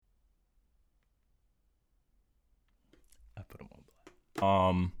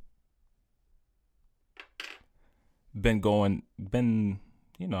Um, been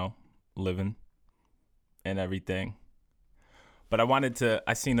living and everything. But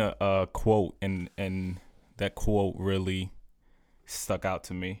I seen a quote, and that quote really stuck out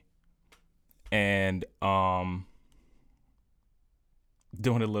to me. And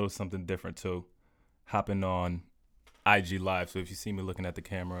doing a little something different too, hopping on IG Live. So if you see me looking at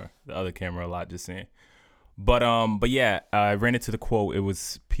the other camera a lot, just saying. But yeah, I ran into the quote. It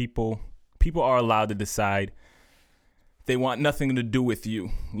was people are allowed to decide they want nothing to do with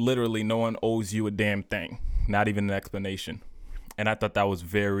you. Literally, no one owes you a damn thing, not even an explanation. And I thought that was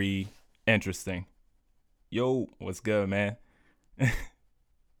very interesting. Yo, what's good, man?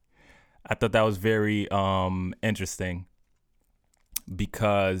 I thought that was very interesting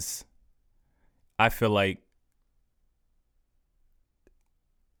because I feel like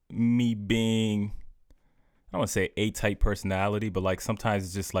me being, I don't want to say A-type personality, but like sometimes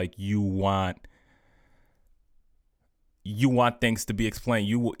it's just like you want things to be explained.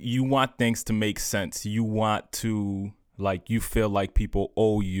 You want things to make sense. You want to, like, you feel like people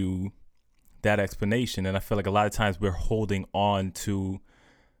owe you that explanation. And I feel like a lot of times we're holding on to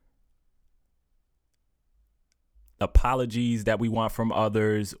apologies that we want from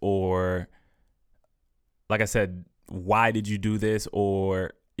others, or like I said, why did you do this?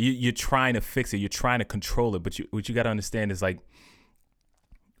 Or you're trying to fix it. You're trying to control it. But what you got to understand is, like,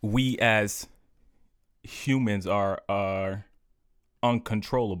 we as humans are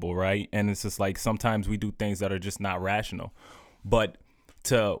uncontrollable, right? And it's just like sometimes we do things that are just not rational. But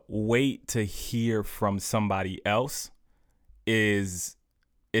to wait to hear from somebody else it's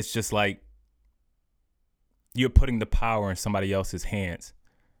just like you're putting the power in somebody else's hands,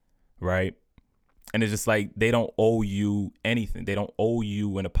 right? And it's just like they don't owe you anything. They don't owe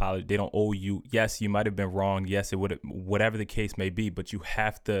you an apology. They don't owe you. Yes, you might have been wrong. Yes, it would, whatever the case may be, but you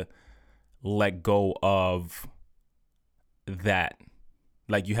have to let go of that.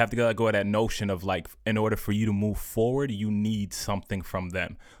 Like, you have to let go of that notion of, like, in order for you to move forward, you need something from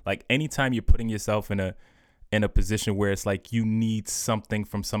them. Like, anytime you're putting yourself in a position where it's like you need something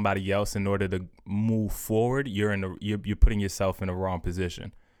from somebody else in order to move forward, you're putting yourself in a wrong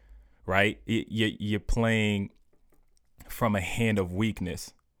position, right? You're playing from a hand of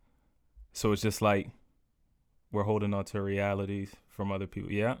weakness. So it's just like we're holding on to realities from other people.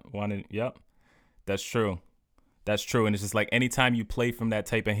 Yeah, yep, that's true. That's true. And it's just like anytime you play from that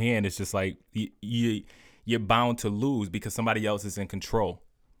type of hand, it's just like you're bound to lose because somebody else is in control.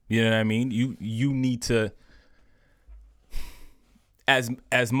 You know what I mean? You need to,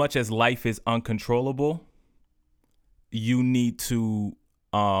 as much as life is uncontrollable, you need to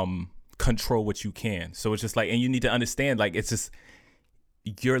control what you can. So it's just like, and you need to understand, like, it's just,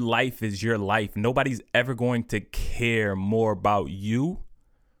 your life is your life. Nobody's ever going to care more about you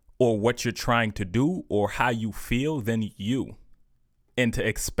or what you're trying to do or how you feel than you. And to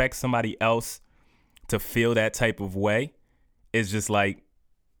expect somebody else to feel that type of way is just like,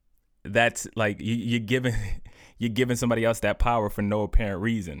 that's like you're giving you're giving somebody else that power for no apparent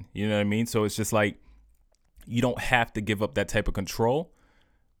reason. You know what I mean? So it's just like, you don't have to give up that type of control.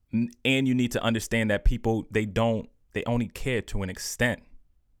 And you need to understand that people, they only care to an extent.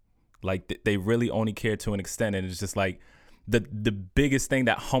 Like, they really only care to an extent. And it's just like, the biggest thing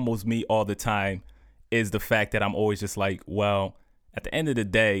that humbles me all the time is the fact that I'm always just like, well, at the end of the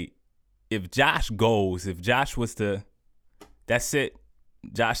day, if Josh was to, that's it,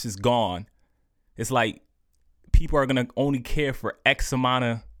 Josh is gone. It's like, people are going to only care for X amount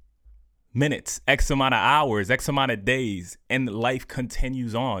of minutes, X amount of hours, X amount of days, and life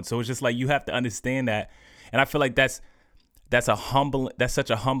continues on. So it's just like, you have to understand that. And I feel like that's such a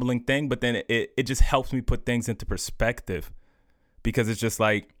humbling thing, but then it just helps me put things into perspective, because it's just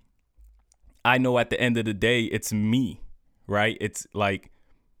like, I know at the end of the day, it's me, right? It's like,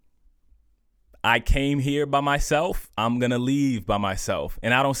 I came here by myself, I'm going to leave by myself.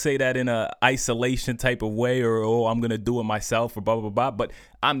 And I don't say that in a isolation type of way, or, oh, I'm going to do it myself, or blah, blah, blah. But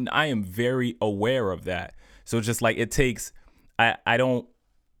I am very aware of that. So it's just like, it takes, I don't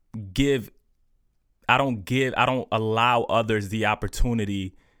allow others the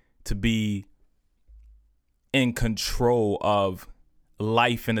opportunity to be in control of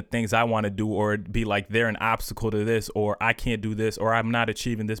life and the things I want to do, or be like, they're an obstacle to this, or I can't do this, or I'm not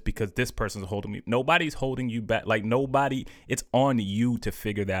achieving this because this person's holding me. Nobody's holding you back. Like, nobody, it's on you to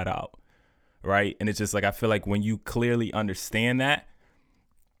figure that out. Right. And it's just like, I feel like when you clearly understand that,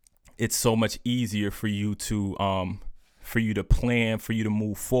 it's so much easier for you to plan, for you to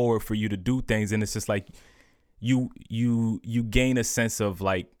move forward, for you to do things. And it's just like, you gain a sense of,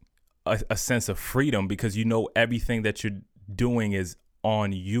 like, a sense of freedom, because you know everything that you're doing is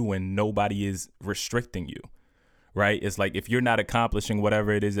on you and nobody is restricting you, right? It's like if you're not accomplishing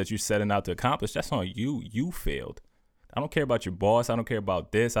whatever it is that you're setting out to accomplish, that's on you. You failed. I don't care about your boss. I don't care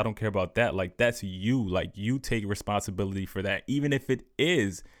about this. I don't care about that. Like, that's you. Like, you take responsibility for that, even if it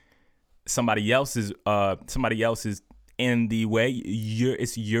is somebody else's in the way.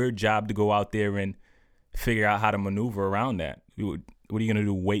 It's your job to go out there and figure out how to maneuver around that. What are you gonna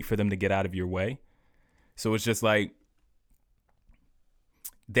do? Wait for them to get out of your way? So it's just like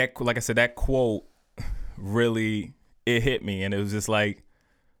that. Like I said, that quote really, it hit me, and it was just like,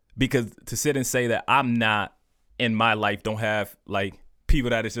 because to sit and say that I'm not in my life, don't have like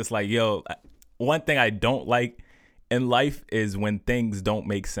people that it's just like, yo, one thing I don't like in life is when things don't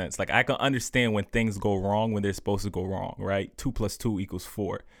make sense. Like, I can understand when things go wrong when they're supposed to go wrong, right? 2 + 2 =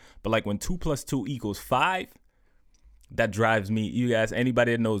 4. But like when 2 + 2 = 5, that drives me, you guys,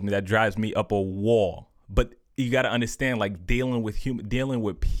 anybody that knows me, that drives me up a wall. But you got to understand, like, dealing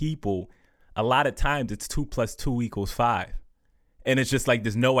with people, a lot of times it's 2 + 2 = 5. And it's just like,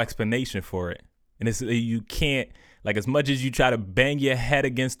 there's no explanation for it. And it's, you can't, like, as much as you try to bang your head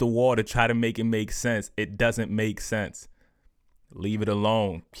against the wall to try to make it make sense, it doesn't make sense. Leave it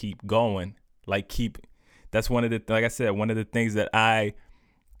alone. Keep going. That's one of the, like I said, one of the things that I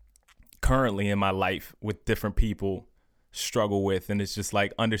currently in my life with different people struggle with. And it's just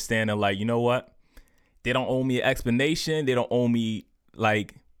like understanding, like, you know what? They don't owe me an explanation. They don't owe me,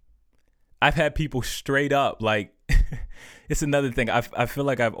 like, I've had people straight up, like, it's another thing. I feel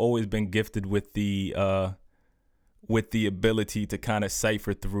like I've always been gifted with the ability to kind of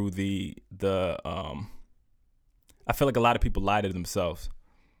cipher through I feel like a lot of people lie to themselves.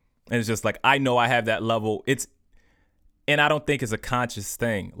 And it's just like, I know I have that level. And I don't think it's a conscious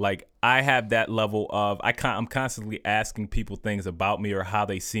thing. Like, I have that level of, I'm constantly asking people things about me or how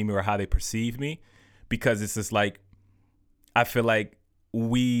they see me or how they perceive me, because it's just like, I feel like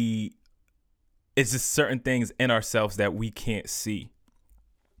it's just certain things in ourselves that we can't see.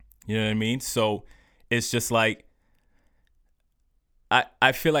 You know what I mean? So it's just like,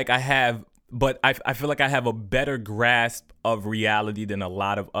 I feel like I have a better grasp of reality than a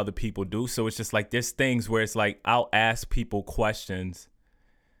lot of other people do. So it's just like, there's things where it's like, I'll ask people questions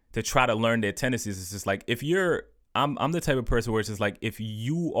to try to learn their tendencies. It's just like, I'm the type of person where it's just like, if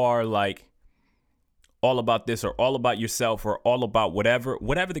you are like all about this or all about yourself or all about whatever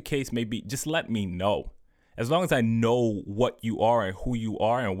the case may be, just let me know. As long as I know what you are and who you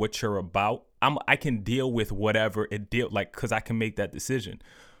are and what you're about, I can deal with whatever because I can make that decision.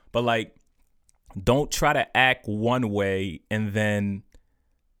 But like, don't try to act one way and then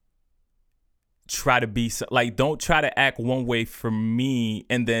try to be like, don't try to act one way for me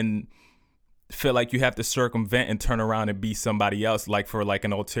and then feel like you have to circumvent and turn around and be somebody else, like for like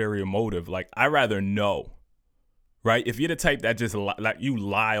an ulterior motive. Like, I rather know, right? If you're the type that just like you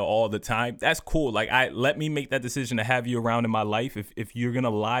lie all the time, that's cool. Like, let me make that decision to have you around in my life. If you're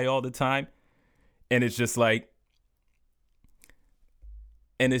gonna lie all the time, and it's just like,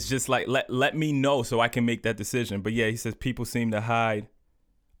 let me know so I can make that decision. But yeah, he says people seem to hide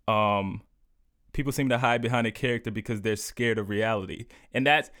behind a character because they're scared of reality. And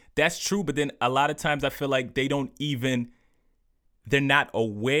that's true. But then a lot of times I feel like they're not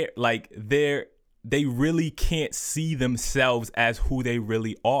aware, like they really can't see themselves as who they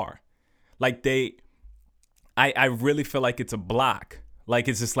really are. Like I really feel like it's a block. Like,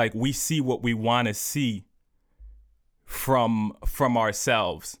 it's just like, we see what we want to see from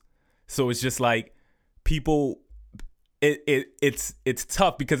ourselves. So it's just like, people, it's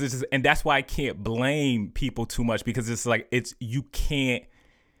tough because it's just, and that's why I can't blame people too much, because it's like, you can't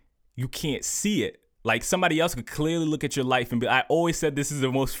see it. Like, somebody else could clearly look at your life and be, I always said this is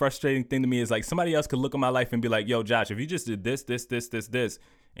the most frustrating thing to me, is like, somebody else could look at my life and be like, yo, Josh, if you just did this,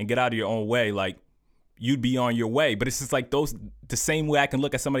 and get out of your own way, like, you'd be on your way. But it's just like the same way I can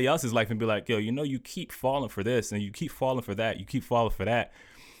look at somebody else's life and be like, yo, you keep falling for this and you keep falling for that. You keep falling for that.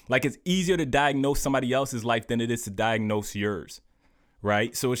 Like, it's easier to diagnose somebody else's life than it is to diagnose yours.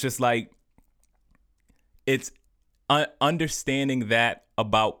 Right. So it's just like, it's understanding that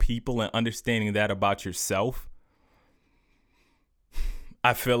about people and understanding that about yourself.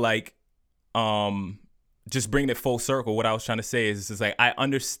 I feel like, just bringing it full circle, what I was trying to say is, it's just like, I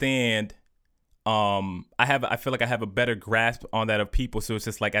understand, I feel like I have a better grasp on that of people. So it's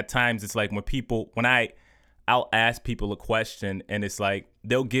just like, at times it's like, I'll ask people a question and it's like,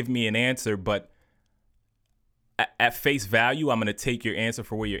 they'll give me an answer, but at face value, I'm going to take your answer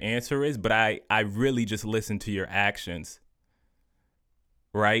for what your answer is. But I really just listen to your actions.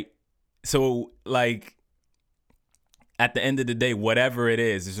 Right. So like, at the end of the day, whatever it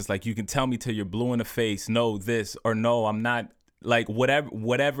is, it's just like, you can tell me till you're blue in the face, no, this, or no, I'm not like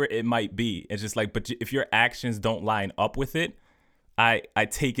whatever it might be. It's just like, but if your actions don't line up with it, I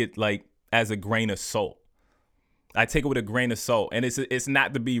take it like as a grain of salt. I take it with a grain of salt, and it's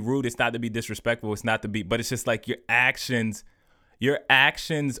not to be rude, it's not to be disrespectful, it's not to be, but it's just like your actions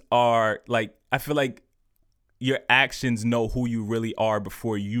are like, I feel like your actions know who you really are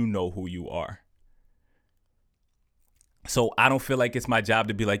before you know who you are. So I don't feel like it's my job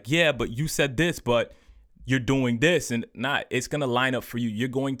to be like, yeah, but you said this, but you're doing this, and not. It's gonna line up for you. You're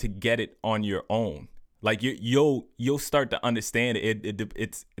going to get it on your own. Like you'll start to understand it.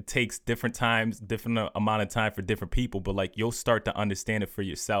 It takes different times, different amount of time for different people, but like you'll start to understand it for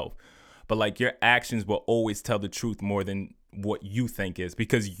yourself. But like your actions will always tell the truth more than what you think is,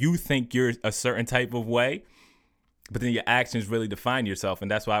 because you think you're a certain type of way, but then your actions really define yourself.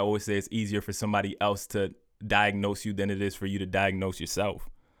 And that's why I always say it's easier for somebody else to diagnose you than it is for you to diagnose yourself.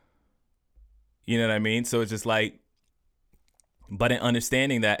 You know what I mean? So it's just like, but in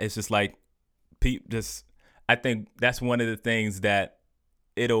understanding that, it's just like, I think that's one of the things that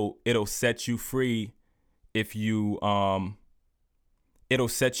it'll set you free if you it'll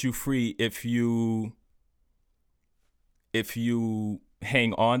set you free if you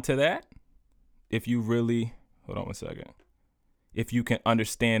hang on to that. If you really, hold on one second. If you can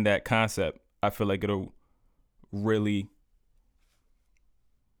understand that concept, I feel like it'll really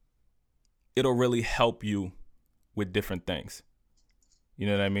help you with different things. You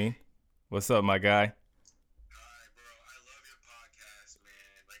know what I mean? What's up, my guy? Hi, bro. I love your podcast,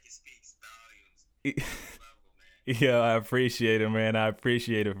 man. Like, it speaks volumes. Next level, man. Yeah, I appreciate it, man. I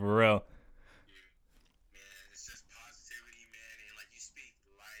appreciate it for real. You, man, it's just positivity, man. And, like, you speak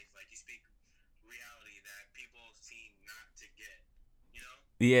life. Like, you speak reality that people seem not to get, you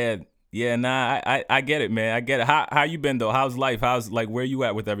know? Yeah, nah, I get it, man. I get it. How you been though? How's life? How's like where you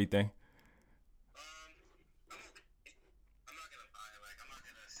at with everything? Um, I'm not gonna lie. Like, I'm not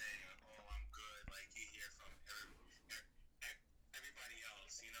gonna say, oh, I'm good. Like, you hear from everybody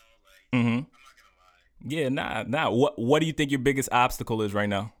else, you know? Like, Mm-hmm. I'm not gonna lie. Yeah, nah. What do you think your biggest obstacle is right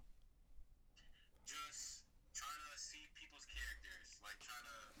now? Just trying to see people's characters. Like, trying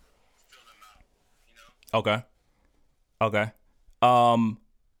to fill them out, you know? Okay. Okay. Um,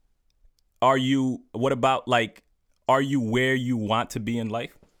 are you what about like are you where you want to be in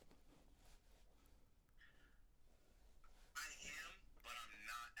life? I am, but I'm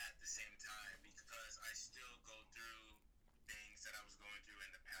not at the same time because I still go through things that I was going through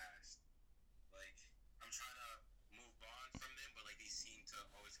in the past. Like, I'm trying to move on from them, but like they seem to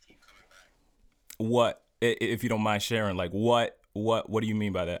always keep coming back. What if you don't mind sharing, like what do you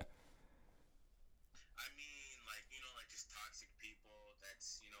mean by that? I mean, like, like just toxic people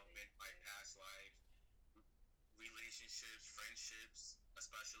that's, in my past life, relationships, friendships,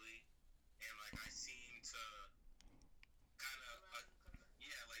 especially. And like I seem to kind of,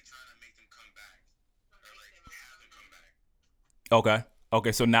 yeah, like trying to make them come back or like have them come back. Okay.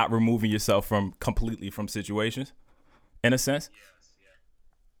 Okay, so not removing yourself from completely from situations in a sense. Yes,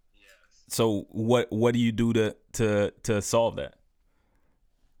 yeah, yes. So what do you do to solve that?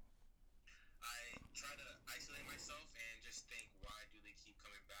 I try to isolate myself and just think, why do they keep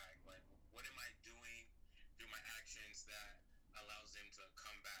coming back? Like, what am I doing through my actions that allows them to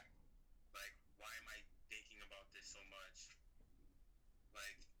come back? Like, why am I thinking about this so much?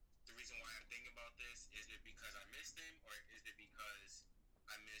 Like, the reason why I'm thinking about this, is it because I miss them, or is it because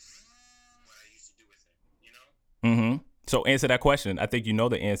I miss what I used to do with them? You know? Mm-hmm. So answer that question. I think you know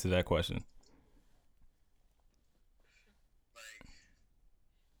the answer to that question. Like,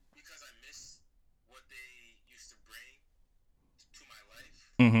 because I miss what they used to bring to my life,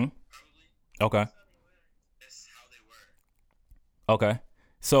 Mm-hmm. probably. Okay. That's how they were. Okay.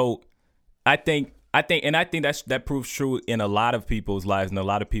 So I think that proves true in a lot of people's lives and a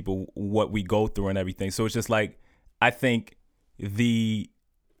lot of people what we go through and everything. So it's just like I think the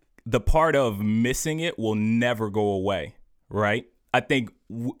part of missing it will never go away, right? I think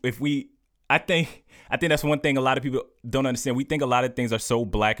if we I think that's one thing a lot of people don't understand. We think a lot of things are so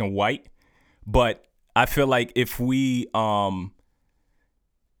black and white, but I feel like if we I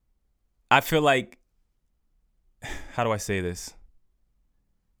feel like how do I say this?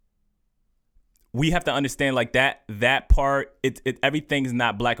 We have to understand like that part it everything's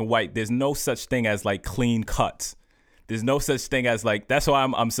not black and white. There's no such thing as like clean cuts. There's no such thing as like that's why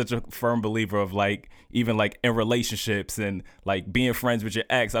I'm such a firm believer of like even like in relationships and like being friends with your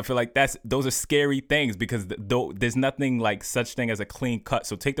ex. I feel like those are scary things because there's nothing like such thing as a clean cut.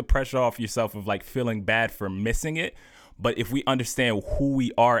 So take the pressure off yourself of like feeling bad for missing it. But if we understand who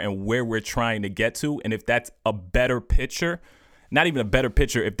we are and where we're trying to get to, and if that's a better picture, not even a better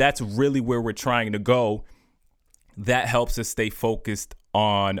picture, if that's really where we're trying to go, that helps us stay focused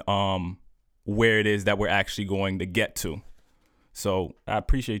on where it is that we're actually going to get to. So I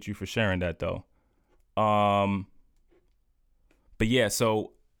appreciate you for sharing that, though. But yeah,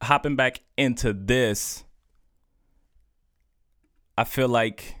 so hopping back into this, I feel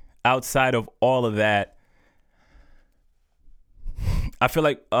like outside of all of that, I feel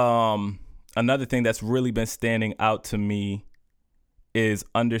like another thing that's really been standing out to me is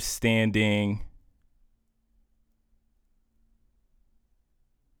understanding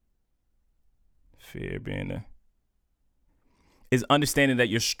understanding that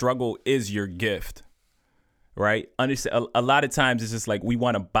your struggle is your gift, right? Understand a lot of times it's just like we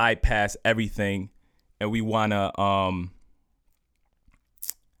want to bypass everything, and we want to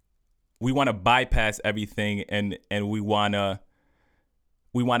bypass everything, and we want to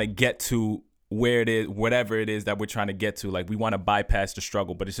get to where it is, whatever it is that we're trying to get to. Like, we want to bypass the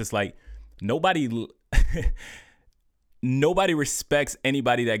struggle, but it's just like nobody respects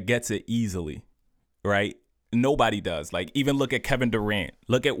anybody that gets it easily, right? Nobody does. Like, even look at Kevin Durant.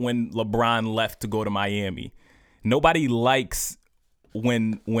 Look at when LeBron left to go to Miami. Nobody likes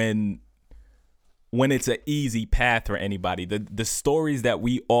when it's an easy path for anybody. The stories that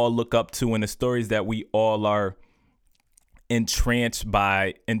we all look up to and the stories that we all are entranced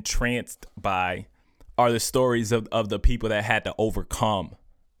by are the stories of the people that had to overcome,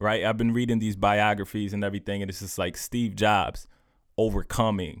 right? I've been reading these biographies and everything, and it's just like Steve Jobs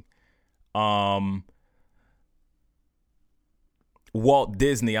overcoming. Walt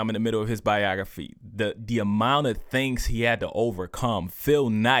Disney, I'm in the middle of his biography. The amount of things he had to overcome. Phil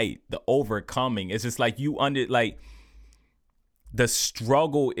Knight, the overcoming. It's just like the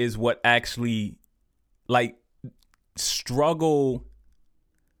struggle is what actually, like, struggle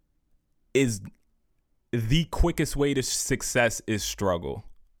is the quickest way to success is struggle,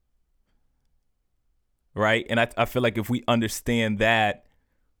 right? And I feel like if we understand that,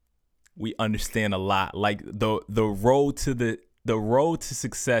 we understand a lot. Like the road to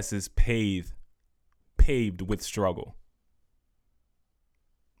success is paved with struggle.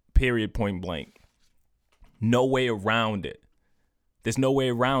 Period, point blank. No way around it. There's no way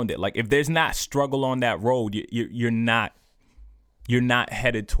around it. Like, if there's not struggle on that road, you're not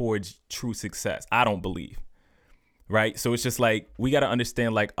headed towards true success. I don't believe. Right? So it's just like we got to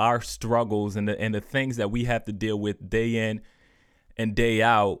understand, like, our struggles and the things that we have to deal with day in and day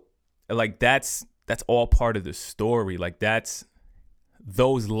out. Like, that's all part of the story. Like, that's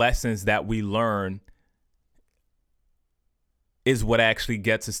those lessons that we learn is what actually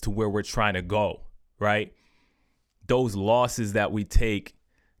gets us to where we're trying to go, right? Those losses that we take,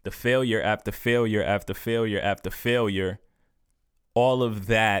 the failure after failure after failure after failure, all of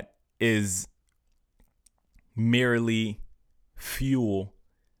that is merely fuel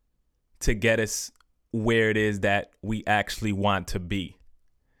to get us where it is that we actually want to be,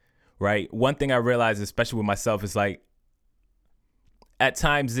 right? One thing I realized, especially with myself, is like, at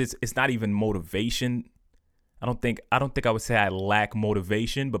times it's not even motivation. I don't think I would say I lack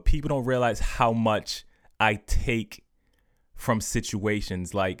motivation, but people don't realize how much I take from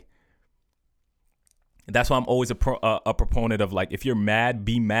situations. Like, that's why I'm always a proponent of, like, if you're mad,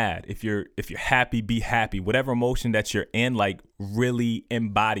 be mad. If you're happy, be happy. Whatever emotion that you're in, like, really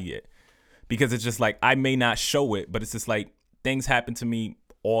embody it. Because it's just like, I may not show it, but it's just like things happen to me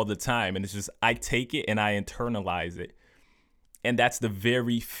all the time, and it's just I take it and I internalize it. And that's the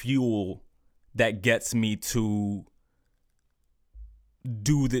very fuel that gets me to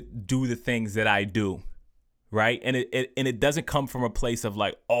do the things that I do, right? And it doesn't come from a place of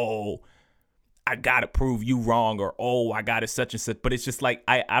like, oh, I gotta prove you wrong, or oh, I gotta such and such. But it's just like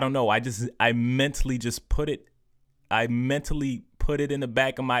I don't know. I mentally put it in the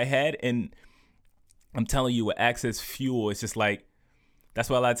back of my head, and I'm telling you, it acts as fuel. It's just like, that's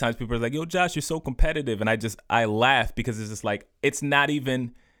why a lot of times people are like, yo, Josh, you're so competitive. And I laugh, because it's just like, it's not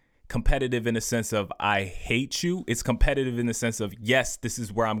even competitive in the sense of I hate you. It's competitive in the sense of, yes, this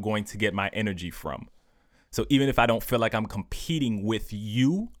is where I'm going to get my energy from. So even if I don't feel like I'm competing with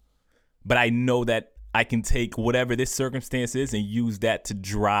you, but I know that I can take whatever this circumstance is and use that to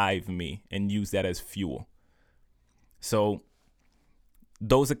drive me and use that as fuel. So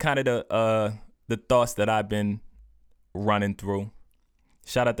those are kind of the thoughts that I've been running through.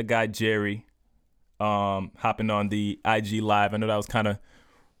 Shout out to guy Jerry, hopping on the IG live. I know that was kind of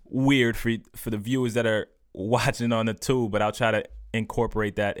weird for the viewers that are watching on the tube, but I'll try to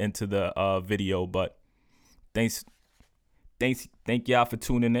incorporate that into the video. But thank y'all for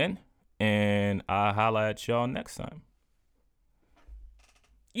tuning in, and I'll holla at y'all next time.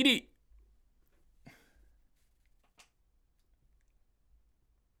 Eat it.